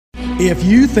If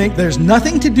you think there's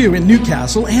nothing to do in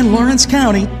Newcastle and Lawrence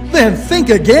County, then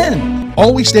think again.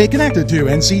 Always stay connected to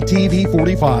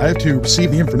NCTV45 to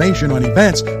receive the information on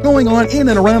events going on in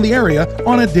and around the area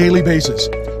on a daily basis.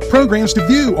 Programs to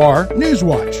view are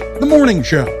NewsWatch, The Morning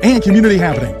Show, and Community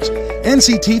Happenings.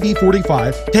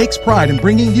 NCTV45 takes pride in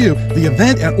bringing you the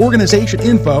event and organization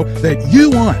info that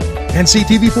you want.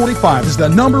 NCTV45 is the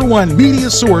 #1 media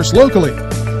source locally.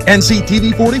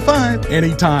 NCTV45,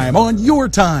 anytime on your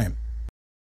time.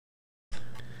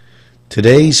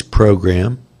 Today's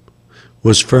program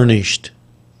was furnished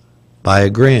by a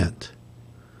grant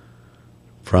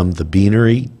from the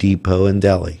Beanery Depot and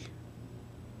Deli,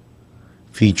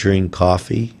 featuring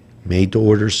coffee,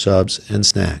 made-to-order subs, and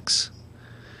snacks.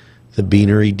 The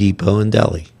Beanery Depot and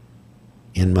Deli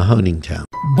in Mahoningtown.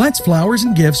 Butts Flowers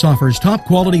and Gifts offers top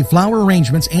quality flower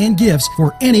arrangements and gifts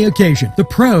for any occasion. The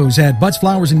pros at Butts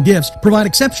Flowers and Gifts provide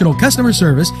exceptional customer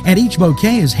service, and each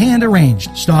bouquet is hand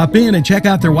arranged. Stop in and check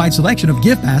out their wide selection of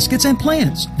gift baskets and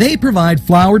plants. They provide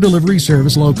flower delivery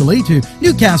service locally to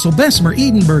Newcastle, Bessemer,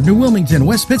 Edinburgh, New Wilmington,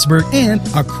 West Pittsburgh, and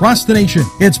across the nation.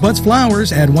 It's Butts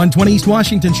Flowers at 120 East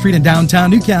Washington Street in downtown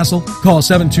Newcastle. Call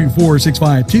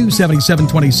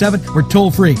 724-652-7727 or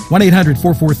toll free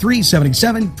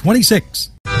 1-800-443-7726.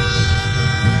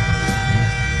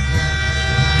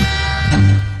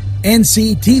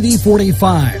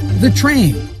 NCTV45, The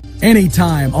Train,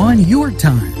 anytime on your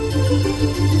time.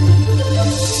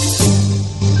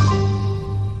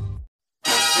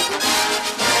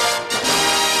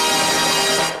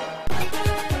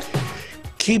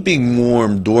 Keeping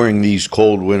warm during these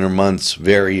cold winter months,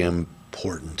 very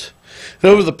important.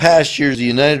 And over the past years, the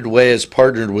United Way has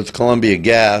partnered with Columbia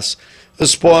Gas, a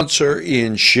sponsor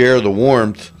in Share the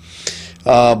Warmth,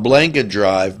 blanket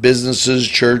drive. Businesses,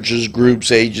 churches,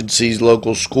 groups, agencies,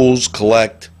 local schools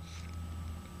collect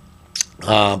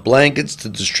blankets to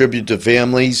distribute to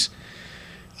families,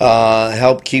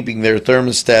 help keeping their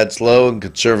thermostats low and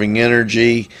conserving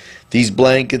energy. These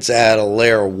blankets add a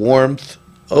layer of warmth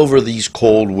over these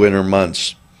cold winter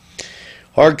months.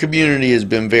 Our community has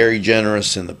been very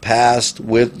generous in the past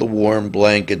with the warm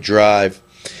blanket drive.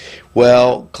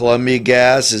 Well, Columbia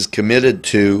Gas is committed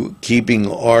to keeping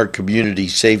our community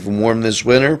safe and warm this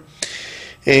winter,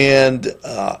 and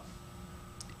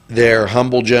their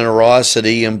humble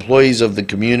generosity, employees of the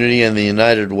community and the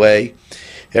United Way,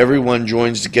 everyone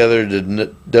joins together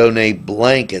to donate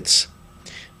blankets.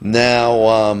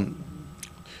 Now,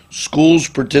 schools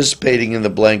participating in the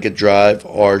blanket drive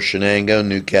are Shenango,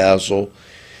 Newcastle,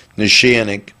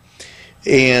 Neshannock,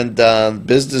 and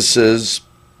businesses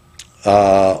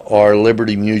are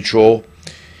Liberty Mutual,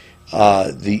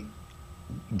 the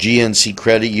GNC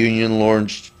Credit Union,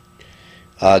 Lawrence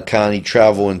County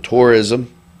Travel and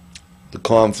Tourism, the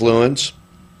Confluence,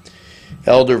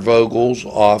 Elder Vogel's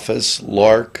Office,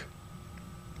 Lark,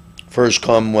 First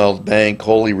Commonwealth Bank,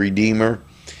 Holy Redeemer,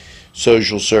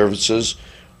 Social Services,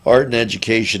 Art and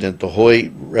Education at the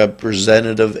Hoyt,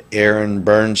 Representative Aaron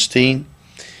Bernstein,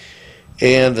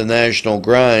 and the National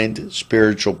Grind,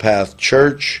 Spiritual Path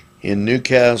Church in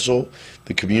Newcastle,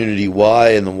 the Community Y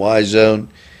in the Y Zone,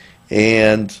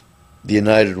 and the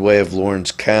United Way of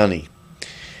Lawrence County.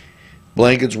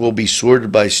 Blankets will be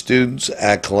sorted by students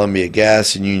at Columbia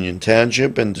Gas in Union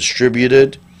Township and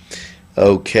distributed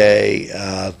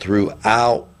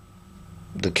throughout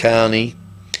the county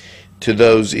to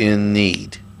those in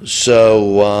need.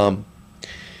 So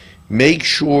make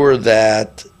sure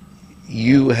that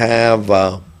you have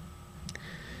a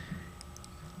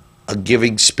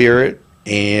giving spirit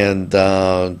and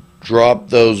drop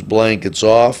those blankets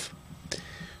off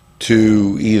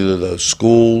to either the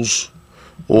schools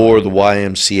or the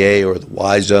YMCA or the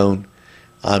Y Zone.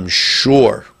 I'm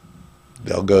sure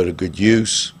they'll go to good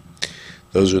use.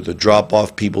 Those are the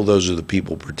drop-off people. Those are the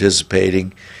people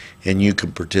participating, and you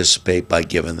can participate by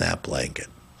giving that blanket.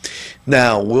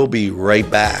 Now, we'll be right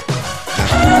back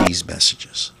after these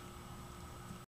messages.